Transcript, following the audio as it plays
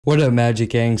What up,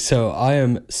 Magic Gang? So I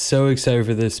am so excited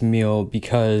for this meal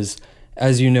because,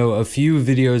 as you know, a few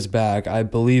videos back, I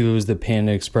believe it was the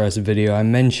Panda Express video, I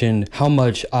mentioned how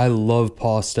much I love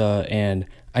pasta and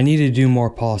I need to do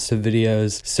more pasta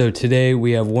videos. So today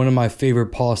we have one of my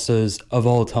favorite pastas of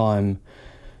all time,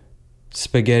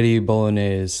 spaghetti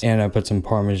bolognese, and I put some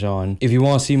Parmesan. If you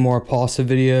want to see more pasta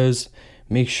videos,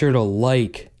 make sure to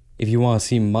like if you want to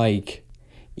see Mike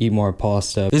eat more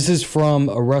pasta. This is from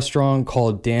a restaurant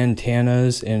called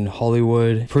Tana's in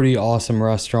Hollywood. Pretty awesome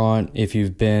restaurant. If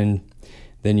you've been,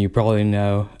 then you probably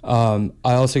know. I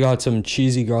also got some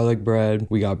cheesy garlic bread.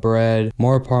 We got bread,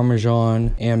 more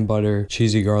Parmesan and butter,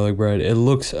 cheesy garlic bread. It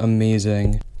looks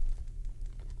amazing.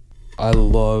 I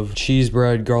love cheese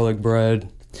bread, garlic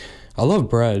bread. I love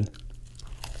bread.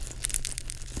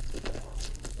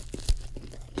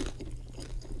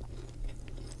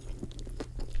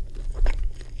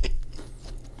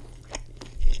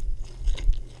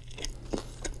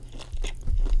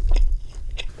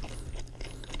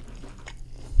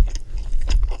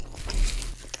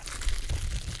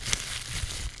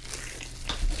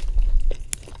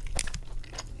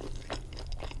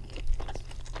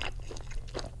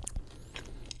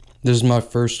 This is my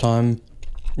first time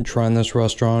trying this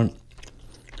restaurant.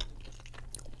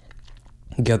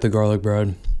 Get the garlic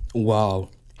bread. Wow.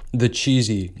 The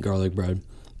cheesy garlic bread.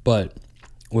 But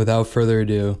without further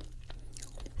ado,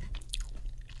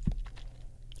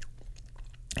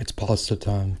 it's pasta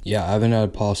time. Yeah, I haven't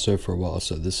had pasta for a while,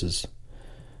 so this is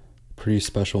a pretty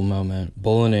special moment.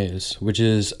 Bolognese, which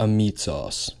is a meat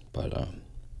sauce, but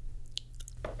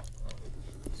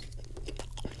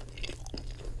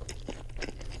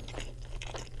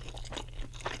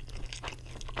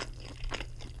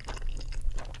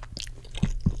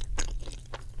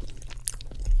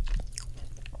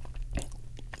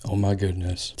oh my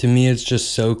goodness. To me, it's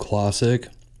just so classic.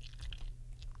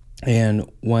 And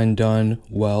when done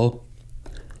well,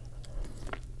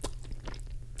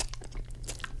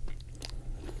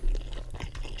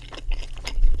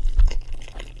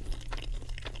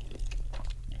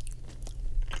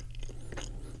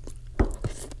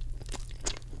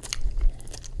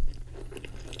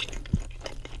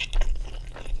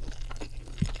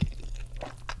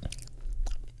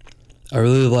 I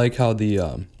really like how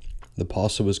the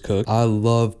pasta was cooked. I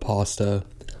love pasta.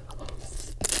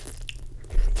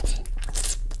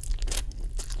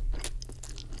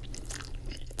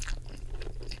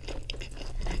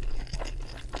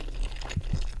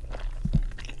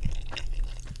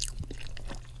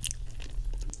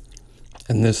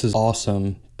 And this is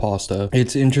awesome pasta.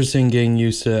 It's interesting getting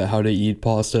used to how to eat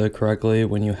pasta correctly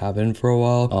when you haven't for a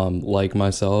while, like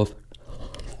myself.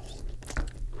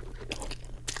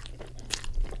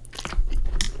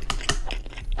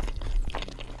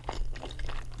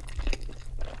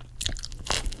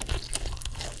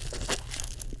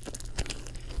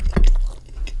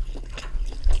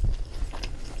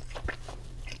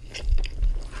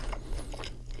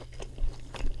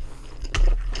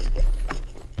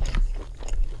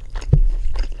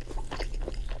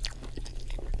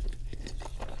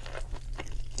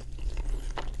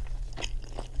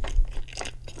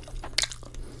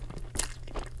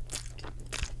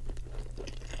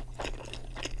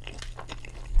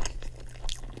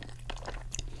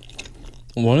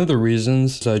 One of the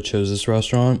reasons I chose this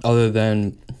restaurant, other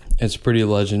than it's pretty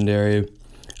legendary,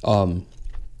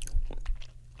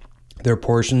 their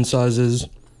portion sizes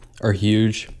are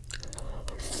huge.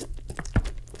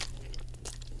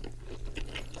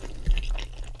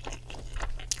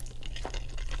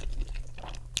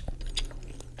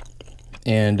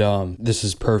 And this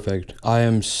is perfect. I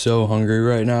am so hungry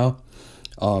right now.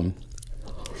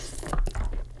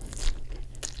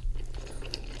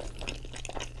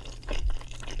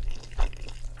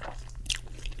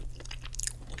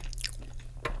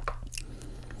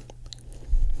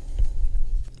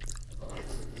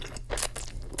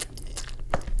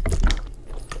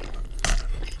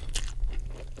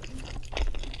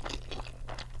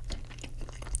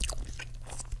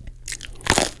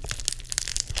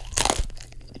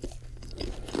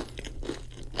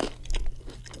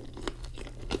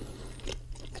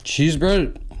 Cheese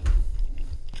bread.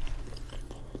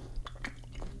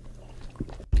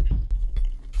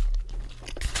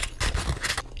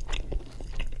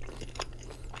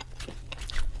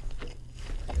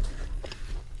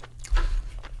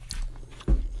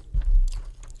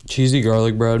 Cheesy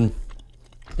garlic bread.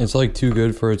 It's like too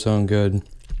good for its own good,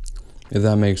 if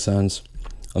that makes sense.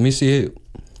 Let me see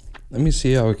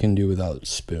how I can do without a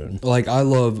spoon. Like, I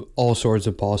love all sorts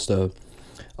of pasta.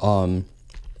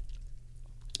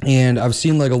 And I've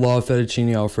seen like a lot of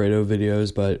fettuccine alfredo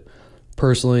videos, but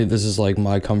Personally, this is like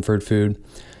my comfort food.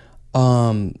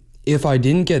 If I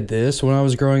didn't get this when I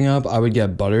was growing up, I would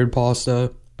get buttered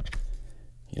pasta.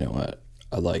 You know what?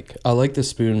 I like the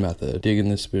spoon method. Digging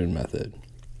the spoon method.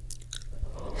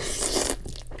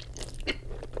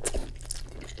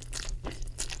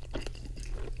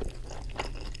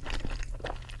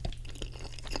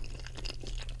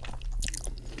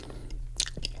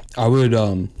 I would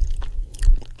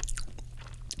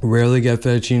rarely get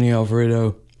fettuccine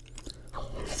alfredo.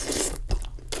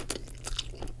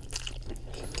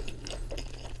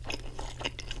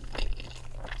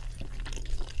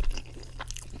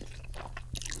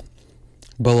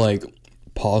 But like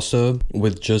pasta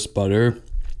with just butter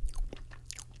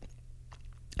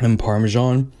and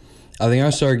Parmesan, I think I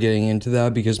started getting into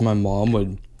that because my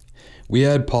mom we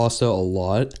had pasta a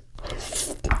lot.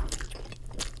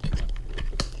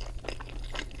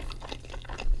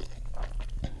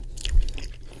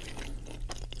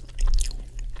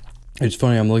 It's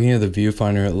funny, I'm looking at the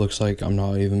viewfinder, it looks like I'm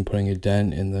not even putting a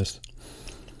dent in this.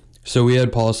 So we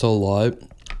had pasta a lot.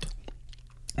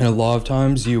 And a lot of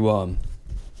times you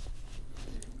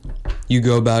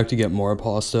go back to get more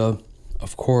pasta,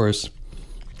 of course.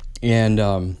 And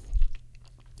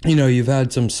you know, you've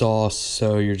had some sauce,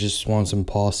 so you just want some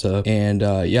pasta. And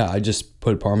yeah, I just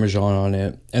put Parmesan on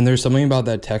it. And there's something about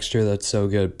that texture that's so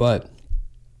good. But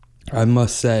I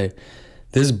must say,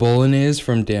 this Bolognese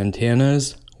from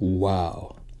Tana's,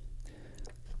 wow.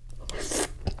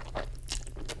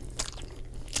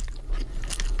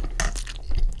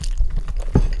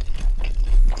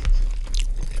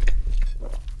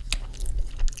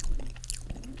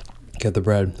 Get the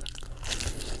bread.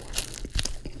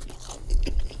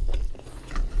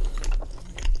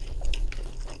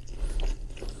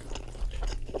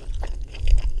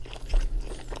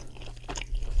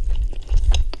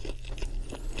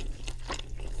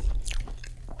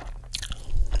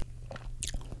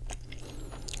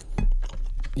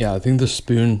 Yeah, I think the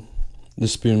spoon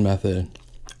method,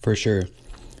 for sure.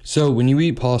 So when you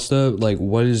eat pasta, like,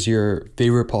 what is your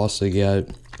favorite pasta to get?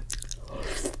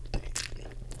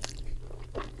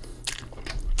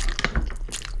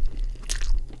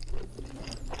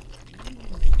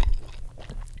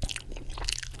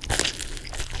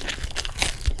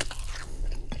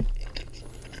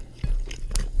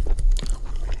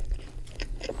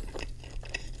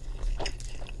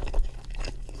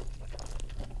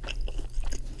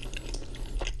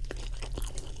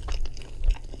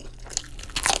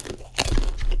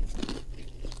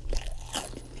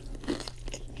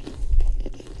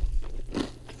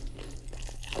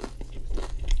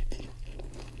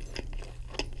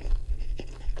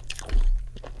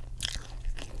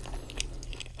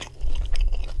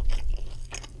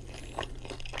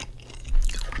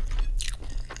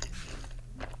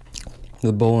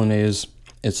 The Bolognese,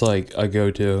 it's like a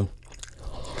go-to.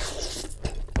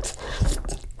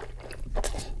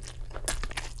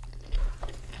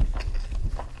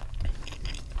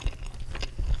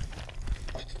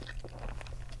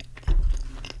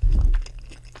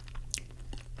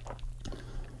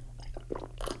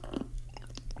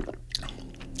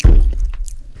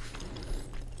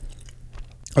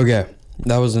 Okay,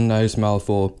 that was a nice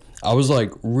mouthful. I was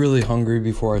like really hungry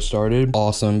before I started.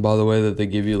 Awesome, by the way, that they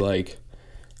give you like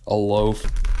a loaf.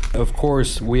 Of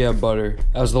course, we have butter.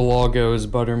 As the law goes,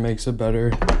 butter makes it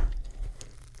better.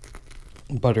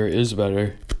 Butter is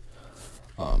better.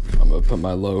 I'm gonna put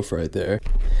my loaf right there.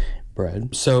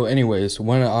 Bread. So anyways,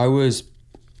 when I was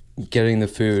getting the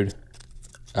food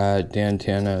at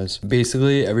Tana's,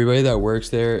 basically everybody that works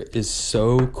there is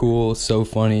so cool, so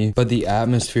funny, but the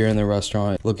atmosphere in the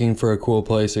restaurant, looking for a cool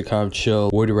place to kind of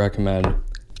chill, would recommend.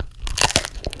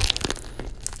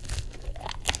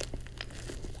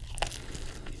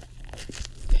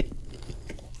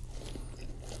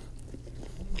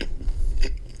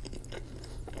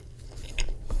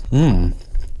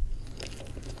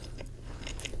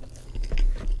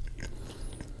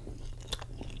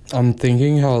 I'm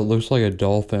thinking how it looks like a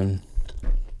dolphin.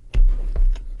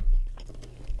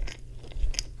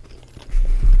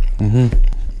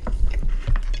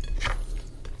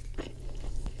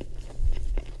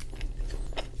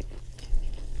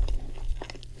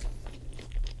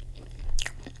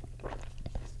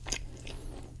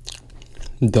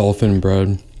 Dolphin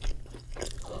bread.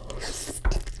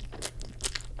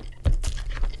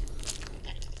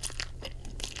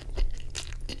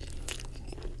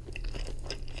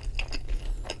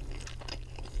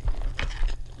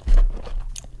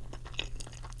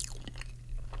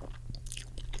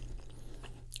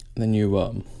 Then you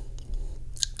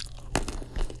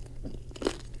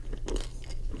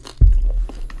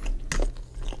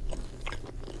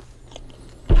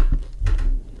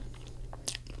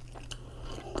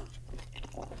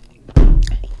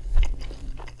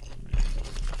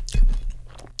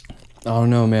I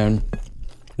don't know, man.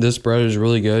 This bread is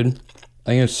really good. I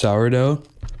think it's sourdough.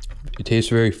 It tastes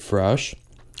very fresh.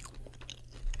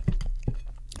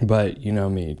 But you know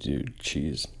me, dude.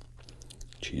 Cheese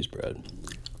bread.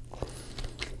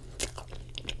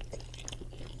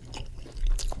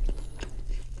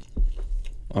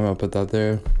 I'm gonna put that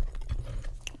there.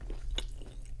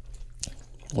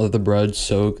 Let the bread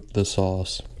soak the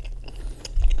sauce.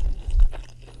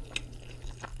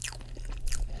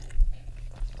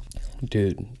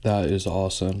 Dude, that is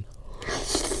awesome.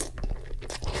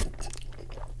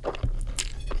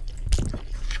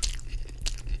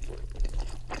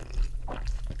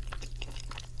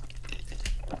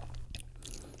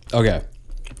 Okay,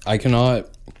 I cannot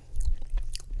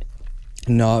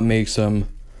not make some.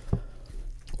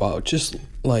 Wow, just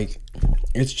like,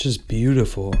 it's just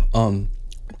beautiful.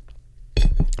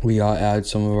 We gotta add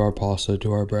some of our pasta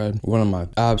to our bread. One of my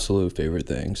absolute favorite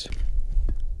things.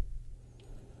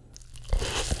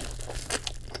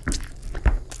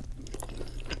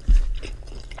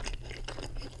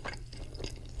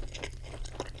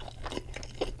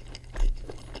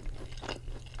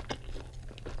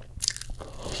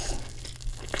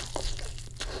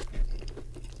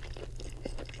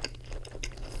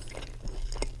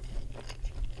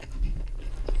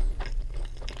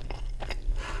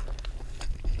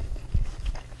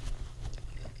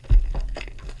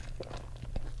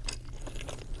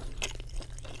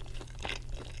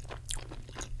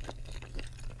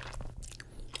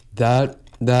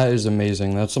 That is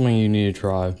amazing. That's something you need to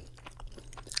try.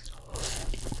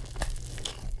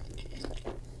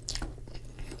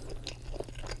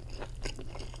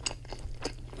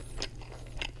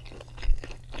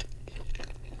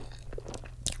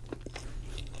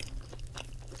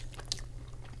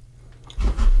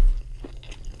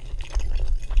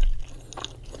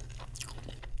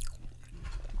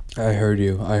 I heard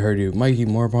you. Mikey,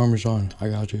 more Parmesan. I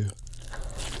got you.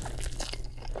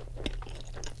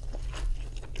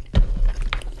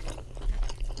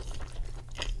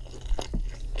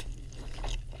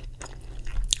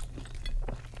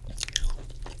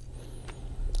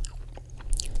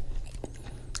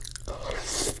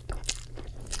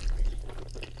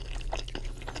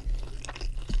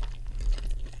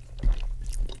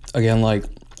 Again, like,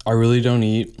 I really don't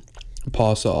eat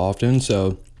pasta often,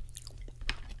 so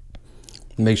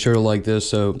make sure to like this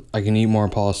so I can eat more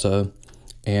pasta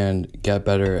and get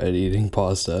better at eating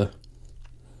pasta.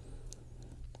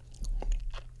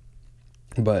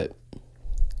 But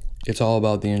it's all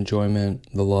about the enjoyment,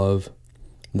 the love,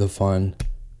 the fun.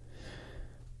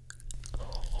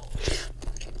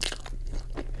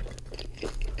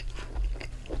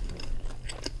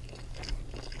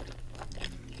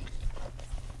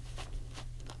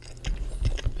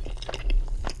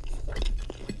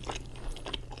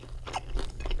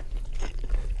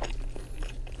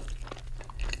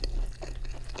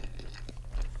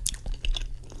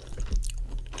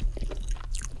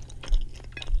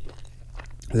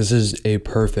 This is a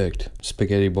perfect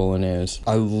spaghetti bolognese.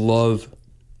 I love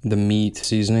the meat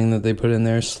seasoning that they put in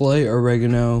there. Slight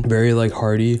oregano, very like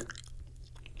hearty,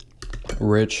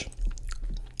 rich.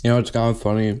 You know, it's kind of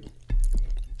funny.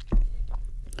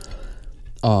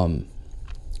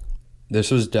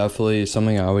 This was definitely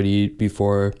something I would eat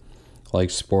before like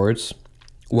sports.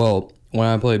 Well, when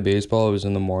I played baseball, it was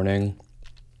in the morning.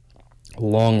 A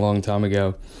long time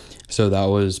ago. So that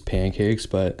was pancakes,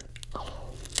 but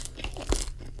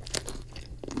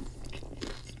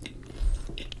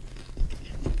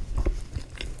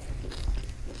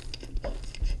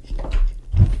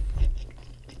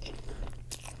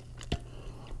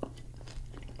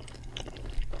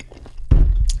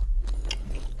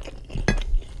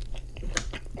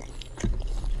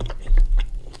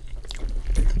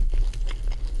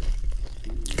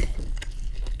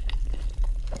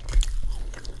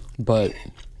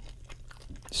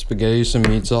spaghetti, some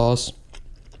meat sauce,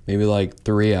 maybe like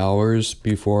 3 hours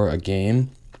before a game.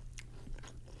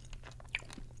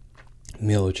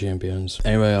 Meal of champions.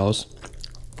 Anybody else?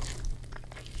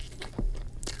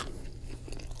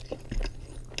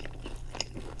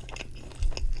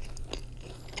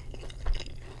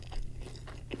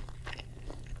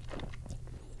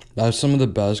 That's some of the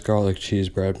best garlic cheese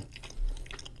bread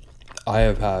I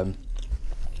have had.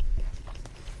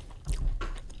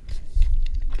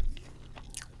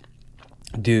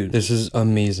 Dude, this is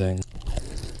amazing.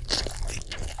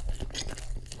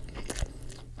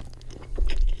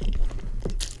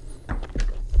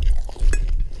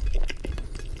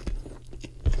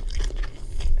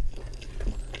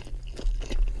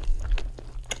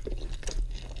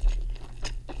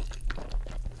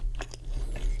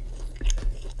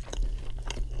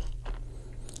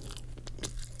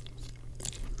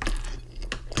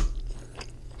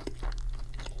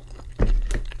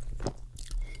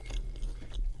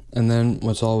 And then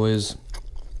what's always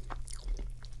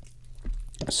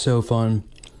so fun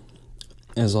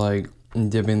is like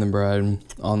dipping the bread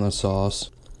on the sauce.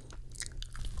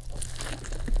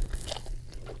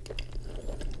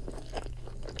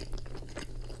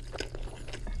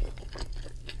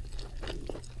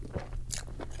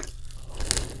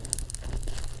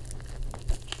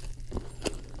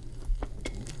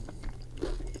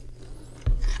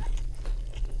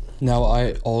 Now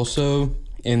I also,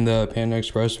 in the Panda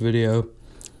Express video,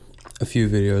 a few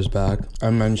videos back,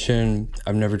 I mentioned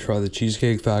I've never tried the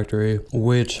Cheesecake Factory,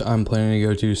 which I'm planning to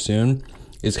go to soon.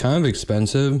 It's kind of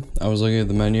expensive. I was looking at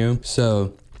the menu,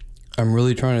 so I'm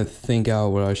really trying to think out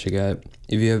what I should get.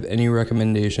 If you have any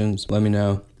recommendations, let me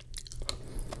know.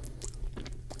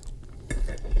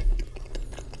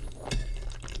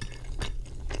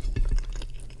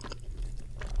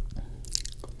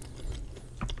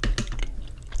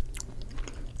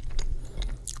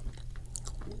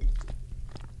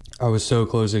 I was so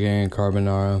close to getting a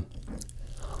carbonara.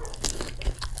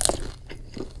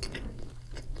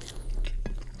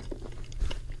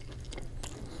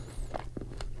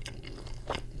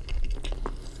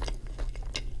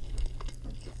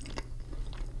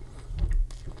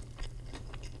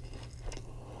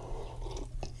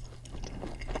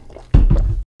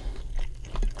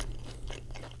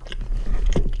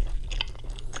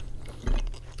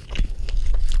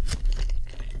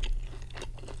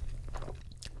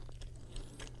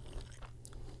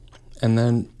 And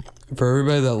then for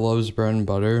everybody that loves bread and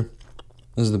butter,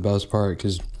 this is the best part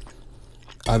because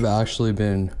I've actually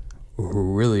been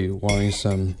really wanting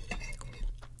some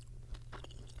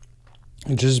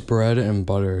just bread and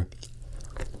butter.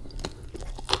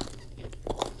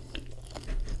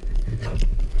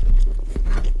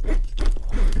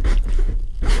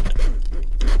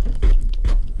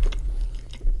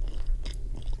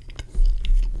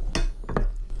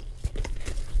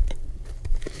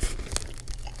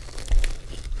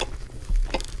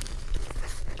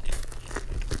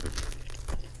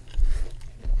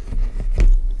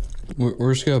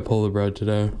 We're just gonna pull the bread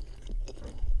today.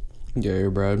 Get your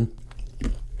bread.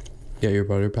 Get your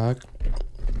butter pack.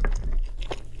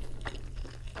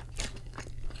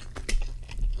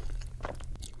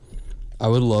 I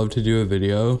would love to do a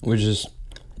video with just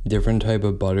different type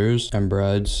of butters and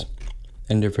breads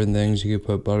and different things you could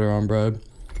put butter on bread.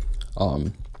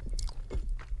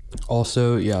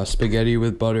 Also, yeah, spaghetti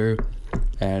with butter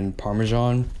and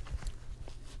Parmesan.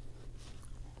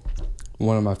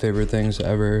 One of my favorite things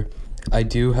ever. I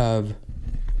do have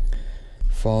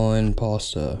fallen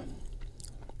pasta.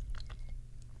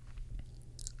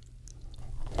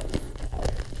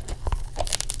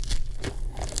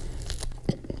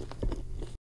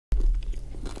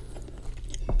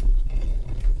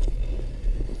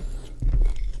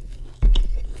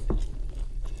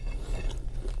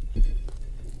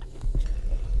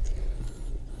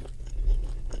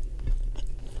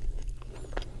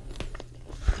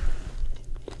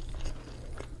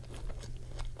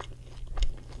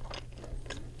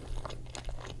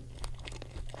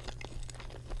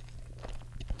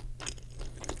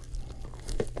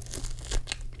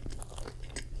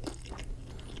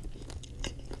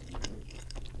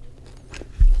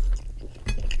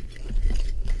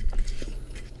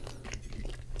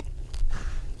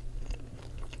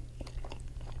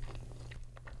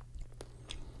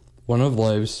 One of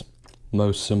life's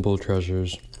most simple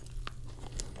treasures.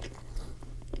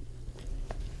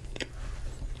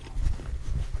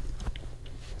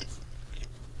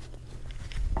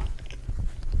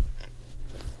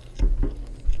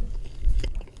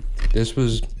 This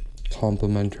was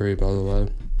complimentary, by the way.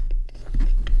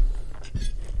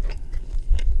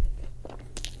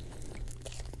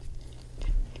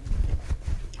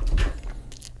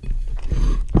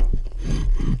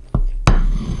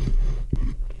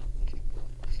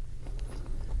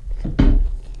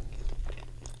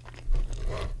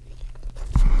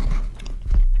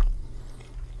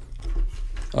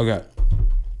 Okay.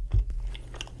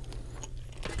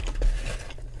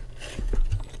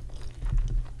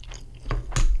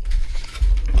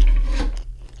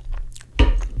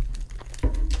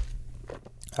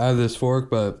 I have this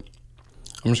fork, but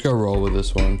I'm just gonna roll with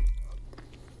this one.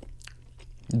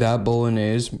 That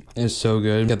Bolognese is so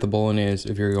good. Get the Bolognese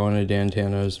if you're going to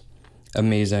Tana's.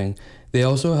 Amazing. They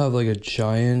also have like a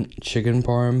giant chicken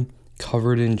parm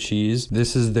covered in cheese.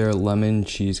 This is their lemon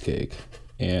cheesecake.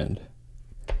 And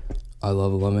I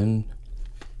love lemon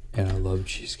and I love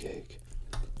cheesecake.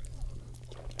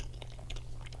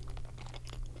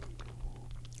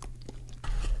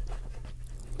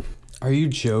 Are you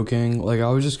joking? Like, I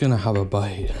was just gonna have a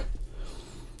bite.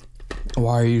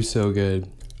 Why are you so good?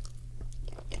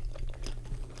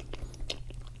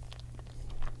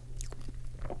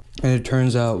 And it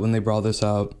turns out when they brought this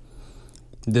out,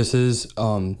 this is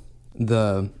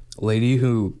the lady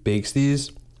who bakes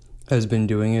these has been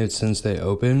doing it since they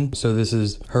opened. So this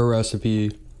is her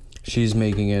recipe. She's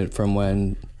making it from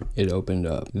when it opened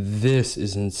up. This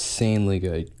is insanely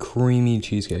good. Creamy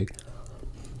cheesecake.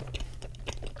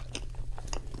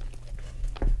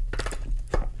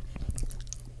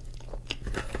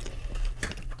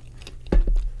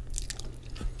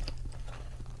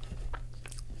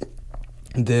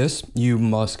 This, you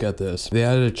must get this. They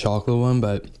added a chocolate one,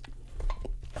 but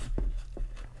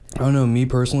I don't know, me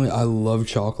personally, I love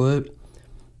chocolate,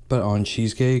 but on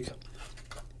cheesecake,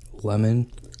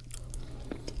 lemon.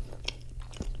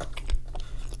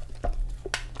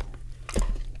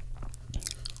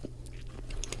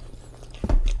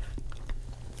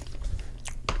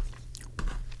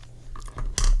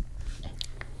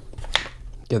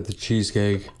 Get the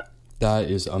cheesecake. That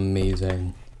is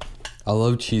amazing. I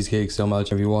love cheesecake so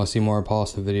much. If you want to see more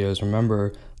pasta videos,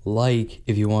 remember, like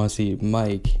if you want to see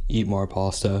Mike eat more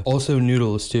pasta. Also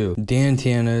noodles too. Dan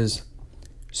Tana's,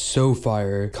 so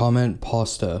fire. Comment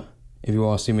pasta if you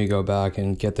want to see me go back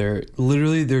and get their,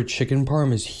 literally their chicken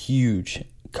parm is huge,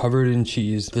 covered in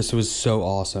cheese. This was so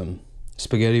awesome.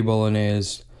 Spaghetti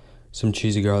bolognese, some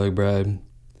cheesy garlic bread,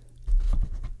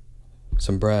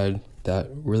 some bread that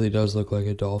really does look like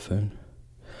a dolphin,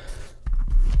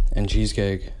 and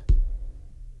cheesecake.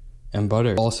 And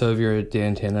butter. Also, if you're at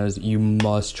Dan Tana's, you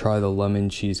must try the lemon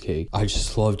cheesecake. I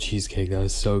just love cheesecake. That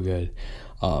was so good.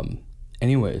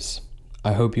 Anyways,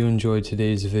 I hope you enjoyed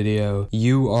today's video.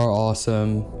 You are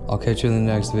awesome. I'll catch you in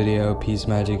the next video. Peace,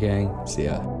 Magic Gang. See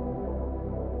ya.